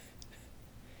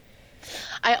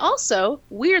 I also,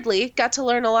 weirdly, got to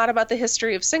learn a lot about the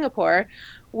history of Singapore,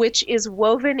 which is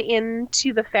woven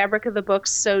into the fabric of the book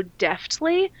so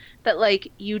deftly that,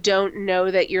 like, you don't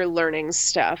know that you're learning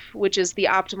stuff, which is the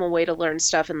optimal way to learn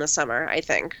stuff in the summer, I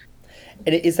think.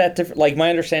 And is that different? Like,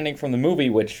 my understanding from the movie,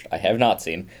 which I have not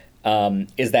seen,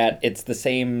 is that it's the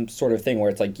same sort of thing where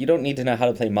it's like you don't need to know how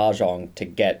to play mahjong to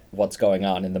get what's going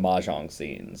on in the mahjong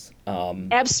scenes.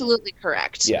 Absolutely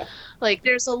correct. Yeah. Like,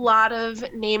 there's a lot of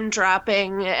name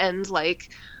dropping and like,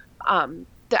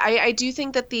 I do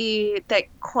think that that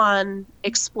Kwan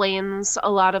explains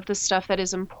a lot of the stuff that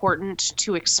is important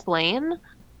to explain,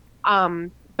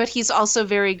 but he's also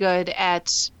very good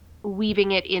at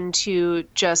weaving it into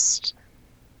just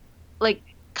like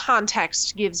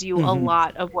context gives you a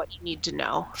lot of what you need to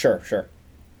know. Sure.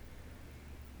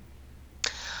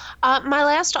 My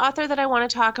last author that I want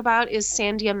to talk about is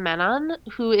Sandhya Menon,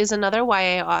 who is another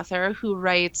YA author who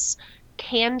writes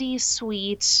candy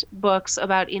sweet books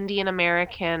about Indian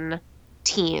American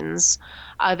teens.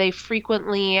 They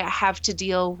frequently have to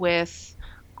deal with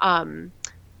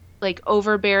like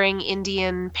overbearing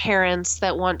Indian parents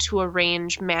that want to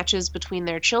arrange matches between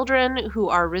their children who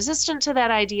are resistant to that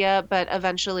idea, but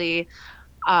eventually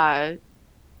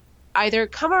either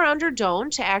come around or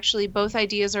don't. Actually, both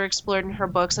ideas are explored in her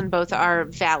books and both are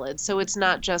valid. So it's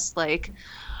not just like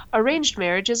arranged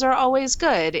marriages are always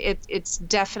good. It's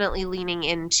definitely leaning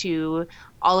into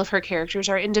all of her characters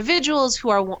are individuals who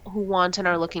want and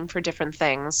are looking for different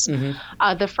things.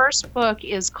 Mm-hmm. The first book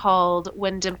is called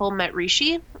When Dimple Met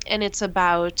Rishi, and it's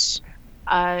about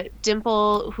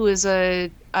Dimple, who is a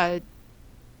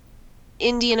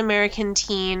Indian American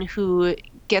teen who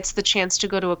gets the chance to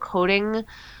go to a coding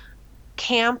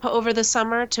camp over the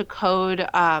summer to code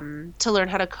to learn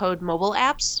how to code mobile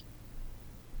apps.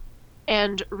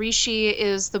 And Rishi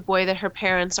is the boy that her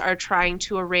parents are trying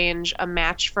to arrange a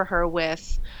match for her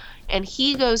with. And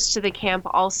he goes to the camp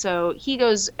also. He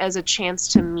goes as a chance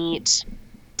to meet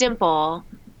Dimple,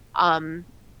 um,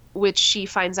 which she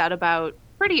finds out about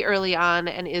pretty early on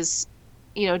and is,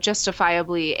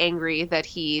 justifiably angry that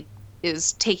he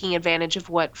is taking advantage of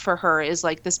what for her is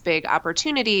like this big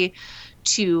opportunity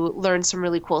to learn some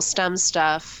really cool STEM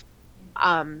stuff.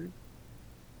 Um,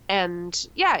 and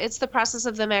yeah, it's the process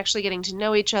of them actually getting to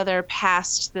know each other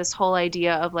past this whole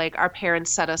idea of like our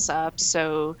parents set us up,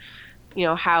 so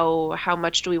how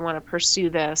much do we want to pursue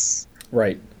this?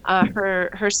 Right.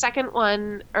 Her second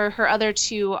one, or her other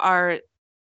two, are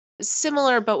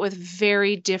similar but with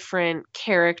very different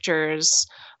characters.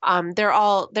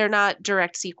 They're not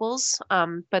direct sequels,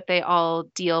 but they all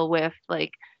deal with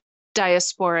like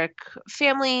diasporic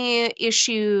family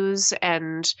issues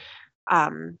and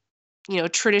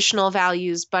traditional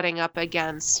values butting up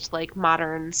against like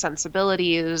modern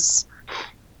sensibilities,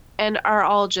 and are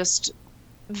all just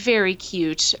very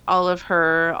cute. All of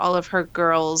her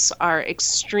girls are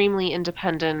extremely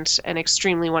independent and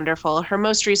extremely wonderful. Her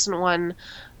most recent one,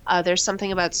 There's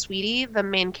Something About Sweetie. The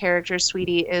main character,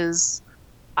 Sweetie, is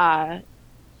uh,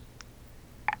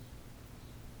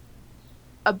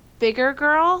 a bigger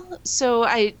girl. So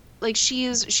I like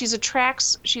she's a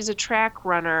track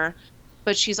runner,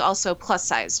 but she's also plus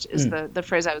sized is Mm. the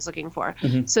phrase I was looking for.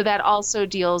 Mm-hmm. So that also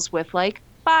deals with like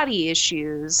body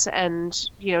issues, and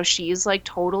she's like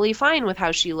totally fine with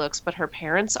how she looks, but her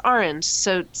parents aren't.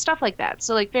 So stuff like that.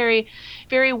 So like very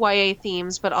very YA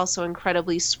themes, but also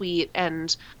incredibly sweet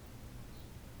and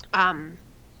um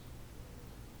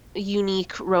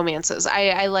unique romances.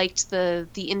 I liked the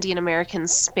Indian American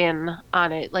spin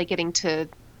on it, like getting to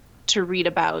read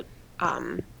about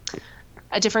um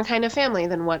a different kind of family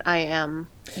than what I am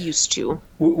used to.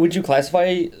 Would you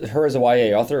classify her as a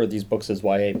YA author or these books as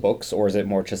YA books, or is it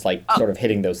more just like Oh, sort of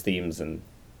hitting those themes and?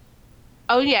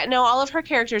 oh yeah, no, all of her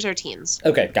characters are teens.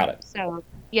 Okay, got it. So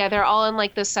yeah, they're all in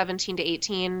like the 17 to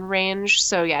 18 range.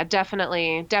 So yeah,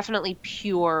 definitely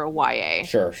pure YA.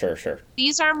 Sure, sure, sure.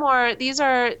 These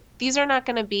are not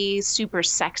going to be super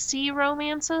sexy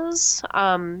romances.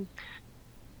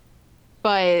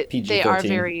 But PG they are 13.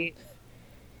 very,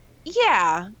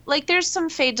 yeah, like there's some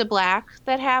fade to black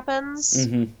that happens.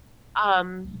 Mm-hmm.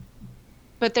 Um,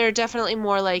 but they're definitely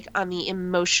more like on the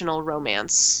emotional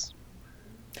romance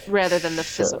rather than the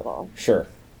Sure, physical. sure.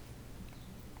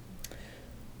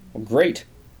 Well, great.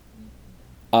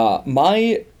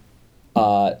 My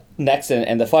next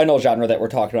and the final genre that we're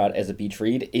talking about as a beach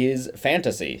read is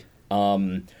fantasy.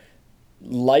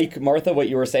 Like Martha, what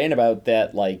you were saying about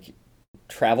that, like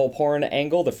travel porn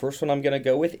angle, the first one I'm going to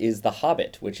go with is The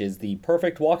Hobbit, which is the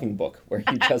perfect walking book where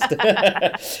you just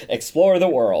explore the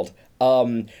world.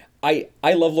 I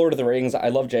love Lord of the Rings. I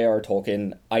love J.R.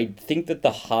 Tolkien. I think that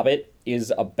The Hobbit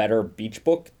is a better beach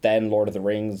book than Lord of the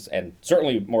Rings, and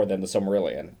certainly more than The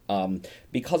Silmarillion,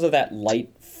 because of that light,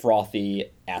 frothy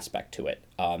aspect to it.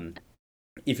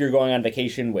 If you're going on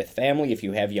vacation with family, if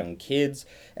you have young kids,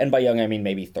 and by young I mean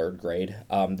maybe third grade,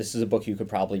 this is a book you could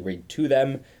probably read to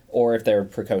them, or if they're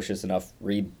precocious enough,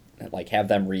 have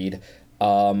them read,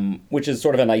 which is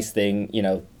sort of a nice thing.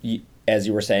 As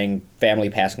you were saying, family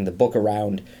passing the book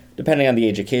around, depending on the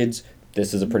age of kids,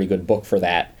 this is a pretty good book for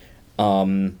that.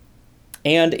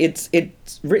 And it's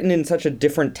written in such a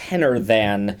different tenor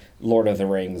than Lord of the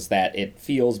Rings that it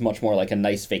feels much more like a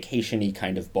nice vacation-y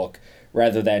kind of book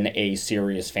rather than a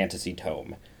serious fantasy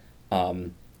tome,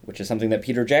 which is something that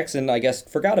Peter Jackson, I guess,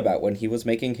 forgot about when he was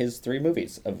making his 3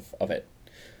 movies of it.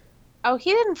 Oh,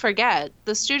 he didn't forget.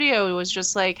 The studio was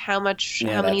just like, Yeah,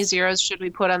 how many zeros should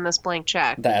we put on this blank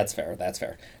check? that's fair. That's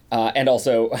fair. And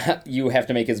also, you have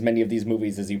to make as many of these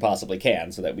movies as you possibly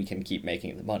can so that we can keep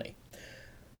making the money.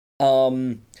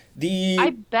 Um, I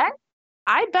the bet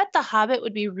I bet The Hobbit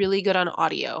would be really good on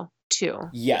audio too.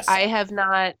 Yes, I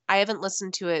haven't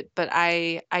listened to it, but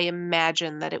I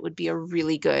imagine that it would be a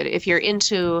really good if you're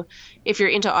into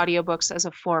audiobooks as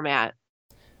a format.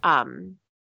 Um,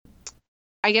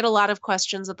 I get a lot of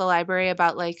questions at the library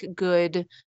about like good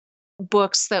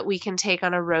books that we can take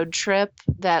on a road trip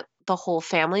that the whole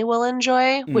family will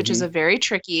enjoy, which is Mm-hmm. a very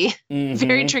tricky, very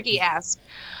Mm-hmm. tricky ask.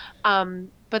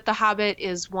 But The Hobbit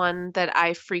is one that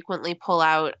I frequently pull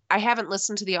out. I haven't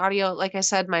listened to the audio, like I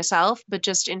said, myself, but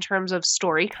just in terms of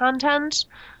story content,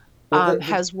 Well,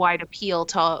 has wide appeal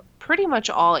to pretty much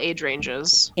all age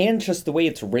ranges. and just the way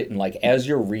it's written, like as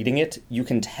you're reading it, you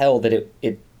can tell that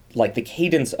it like the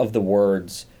cadence of the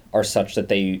words are such that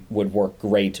they would work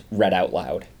great read out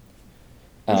loud,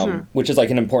 Hmm. which is like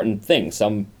an important thing.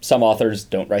 Some authors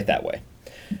don't write that way.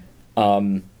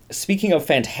 Speaking of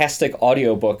fantastic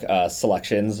audiobook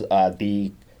selections,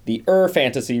 the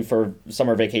fantasy for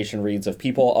summer vacation reads of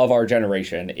people of our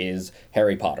generation is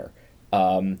Harry Potter.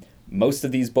 Most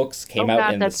of these books Oh came out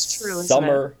God, in the that's true, isn't it?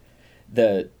 summer.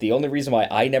 The only reason why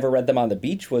I never read them on the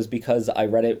beach was because I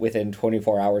read it within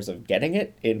 24 hours of getting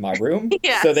it in my room, so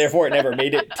Yes. therefore it never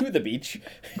made it to the beach.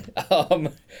 um,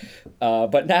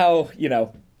 but now,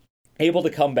 able to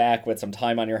come back with some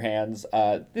time on your hands.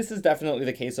 This is definitely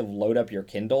the case of load up your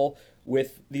Kindle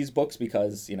with these books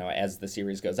because, as the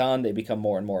series goes on, they become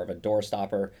more and more of a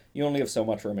doorstopper. You only have so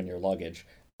much room in your luggage.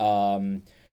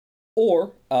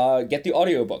 Or get the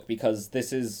audiobook because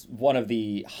this is one of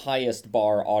the highest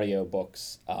bar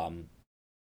audiobooks.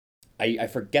 I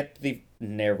forget the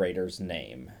narrator's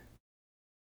name,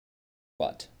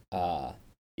 but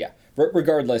yeah.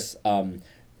 Regardless,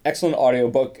 excellent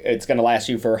audiobook. It's going to last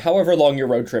you for however long your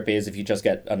road trip is if you just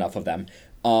get enough of them.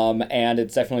 And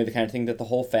it's definitely the kind of thing that the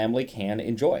whole family can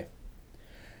enjoy.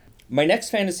 My next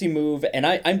fantasy move, and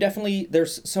I'm definitely,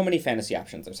 there's so many fantasy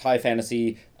options. There's high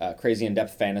fantasy, crazy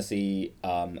in-depth fantasy.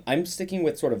 I'm sticking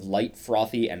with sort of light,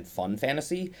 frothy, and fun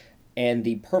fantasy. And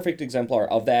the perfect exemplar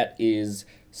of that is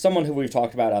someone who we've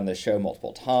talked about on this show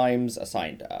multiple times,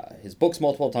 assigned his books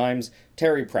multiple times,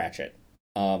 Terry Pratchett.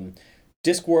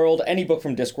 Discworld, any book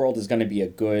from Discworld is going to be a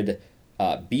good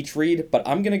beach read, but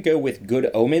I'm going to go with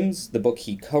Good Omens, the book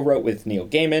he co-wrote with Neil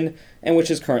Gaiman, and which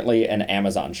is currently an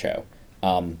Amazon show.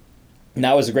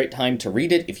 Now is a great time to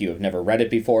read it if you have never read it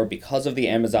before because of the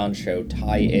Amazon show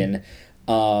tie-in.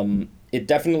 It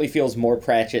definitely feels more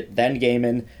Pratchett than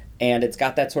Gaiman, and it's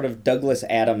got that sort of Douglas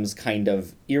Adams kind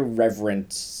of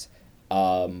irreverence,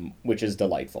 which is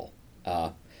delightful.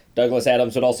 Douglas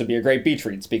Adams would also be a great beach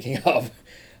read, speaking of.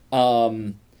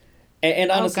 And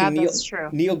Oh honestly, God, that's true.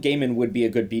 Neil Gaiman would be a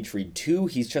good beach read too.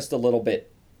 He's just a little bit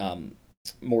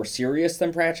more serious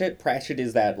than Pratchett. Pratchett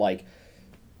is that like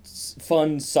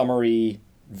fun, summery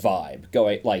vibe,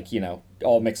 going like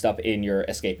all mixed up in your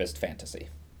escapist fantasy.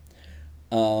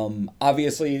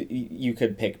 Obviously, you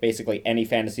could pick basically any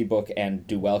fantasy book and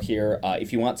do well here.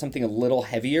 If you want something a little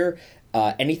heavier,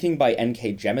 anything by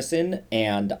N.K. Jemisin,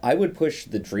 and I would push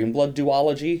the Dreamblood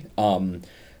duology,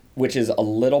 which is a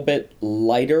little bit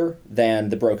lighter than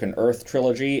the Broken Earth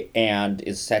trilogy and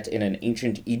is set in an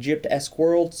ancient Egypt-esque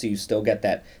world, so you still get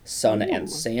that sun and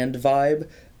sand vibe.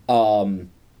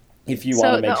 If you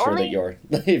want to make sure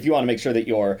that if you want to make sure that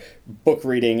your book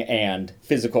reading and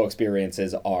physical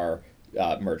experiences are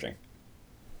merging.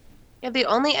 Yeah, the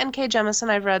only N.K. Jemisin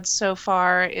I've read so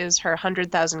far is her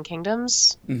 100,000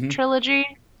 Kingdoms trilogy,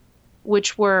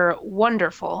 which were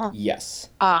wonderful. Yes.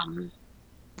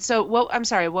 So I'm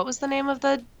sorry, what was the name of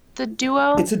the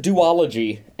duo? It's a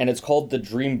duology, and it's called the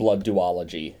Dreamblood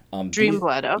duology.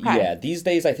 Dreamblood, okay. Yeah, these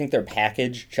days I think they're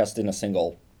packaged just in a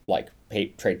single like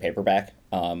trade paperback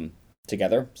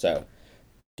together. So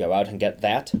go out and get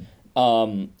that.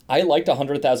 I liked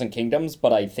 100,000 Kingdoms,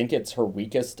 but I think it's her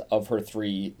weakest of her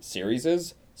 3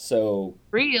 serieses. So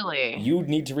Really? you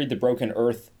need to read The Broken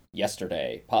Earth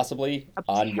yesterday, possibly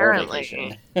Apparently. on your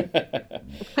vacation.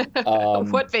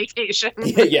 What vacation?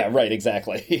 Yeah, right,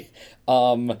 exactly.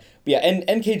 Yeah, and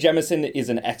N.K. Jemisin is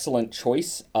an excellent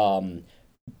choice, but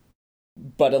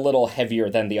a little heavier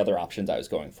than the other options I was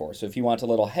going for. So if you want a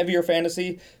little heavier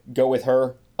fantasy, go with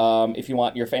her. If you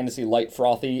want your fantasy light,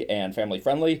 frothy, and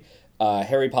family-friendly,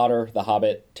 Harry Potter, The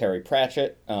Hobbit, Terry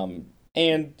Pratchett,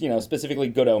 and, specifically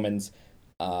Good Omens.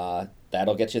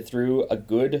 That'll get you through a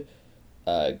good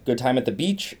time at the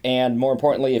beach, and more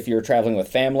importantly, if you're traveling with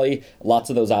family, lots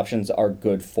of those options are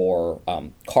good for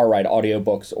car ride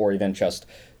audiobooks or even just,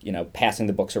 passing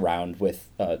the books around with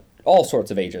all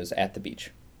sorts of ages at the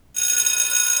beach.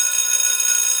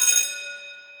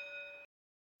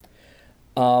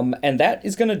 And that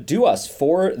is going to do us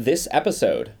for this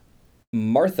episode.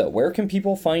 Martha, where can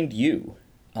people find you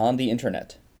on the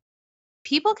internet?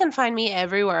 People can find me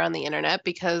everywhere on the internet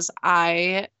because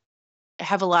I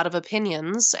have a lot of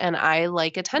opinions and I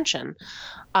like attention.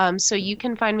 So you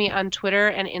can find me on Twitter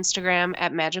and Instagram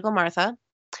at Magical Martha.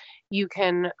 You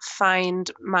can find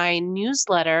my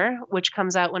newsletter, which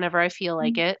comes out whenever I feel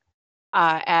like it,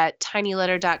 at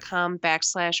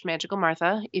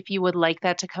tinyletter.com/magicalmartha. If you would like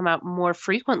that to come out more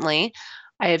frequently,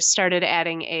 I have started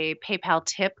adding a PayPal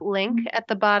tip link at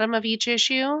the bottom of each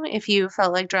issue if you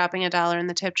felt like dropping $1 in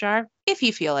the tip jar, if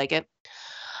you feel like it.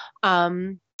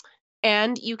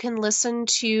 And you can listen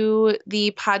to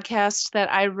the podcast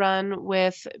that I run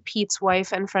with Pete's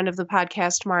wife and friend of the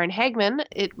podcast, Maren Hagman.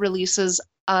 It releases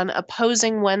on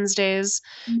opposing Wednesdays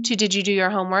to Did You Do Your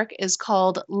Homework, is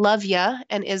called Love Ya,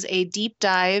 and is a deep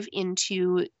dive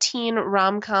into teen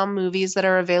rom-com movies that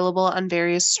are available on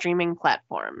various streaming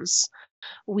platforms.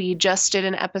 We just did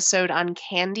an episode on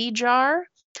Candy Jar,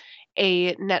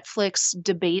 a Netflix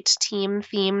debate team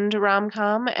themed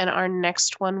rom-com, and our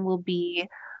next one will be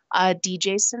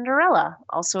DJ Cinderella,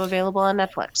 also available on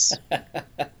Netflix.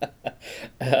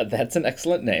 That's an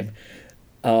excellent name.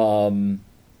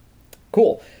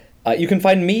 Cool. You can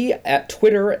find me at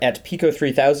Twitter at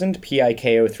Pico3000,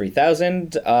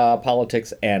 Piko3000,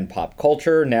 politics and pop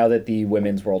culture. Now that the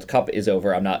Women's World Cup is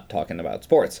over, I'm not talking about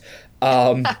sports.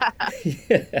 You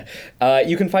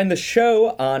can find the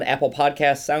show on Apple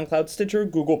Podcasts, SoundCloud, Stitcher,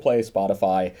 Google Play,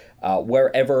 Spotify,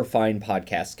 wherever fine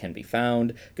podcasts can be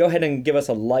found. Go ahead and give us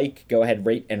a like. Go ahead,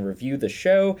 rate and review the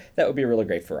show. That would be really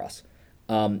great for us.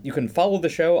 You can follow the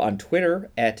show on Twitter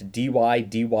at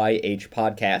DYDYH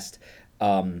Podcast.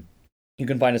 You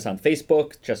can find us on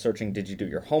Facebook, just searching Did You Do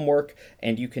Your Homework,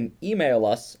 and you can email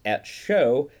us at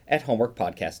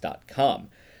show@homeworkpodcast.com.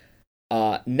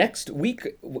 Next week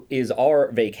is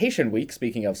our vacation week,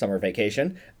 speaking of summer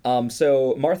vacation.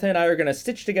 So Martha and I are going to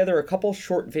stitch together a couple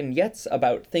short vignettes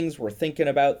about things we're thinking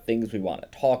about, things we want to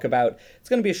talk about. It's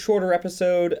going to be a shorter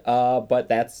episode, but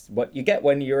that's what you get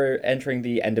when you're entering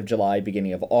the end of July,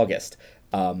 beginning of August.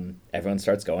 Everyone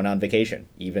starts going on vacation,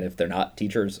 even if they're not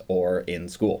teachers or in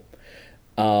school.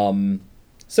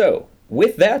 So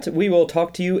with that, we will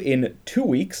talk to you in 2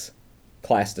 weeks.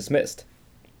 Class dismissed.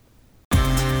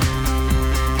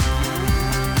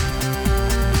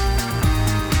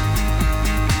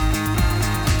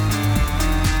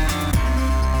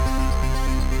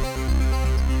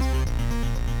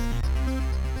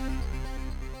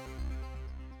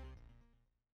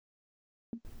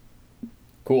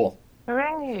 Cool.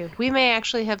 Hooray! We may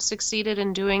actually have succeeded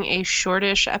in doing a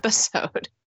shortish episode.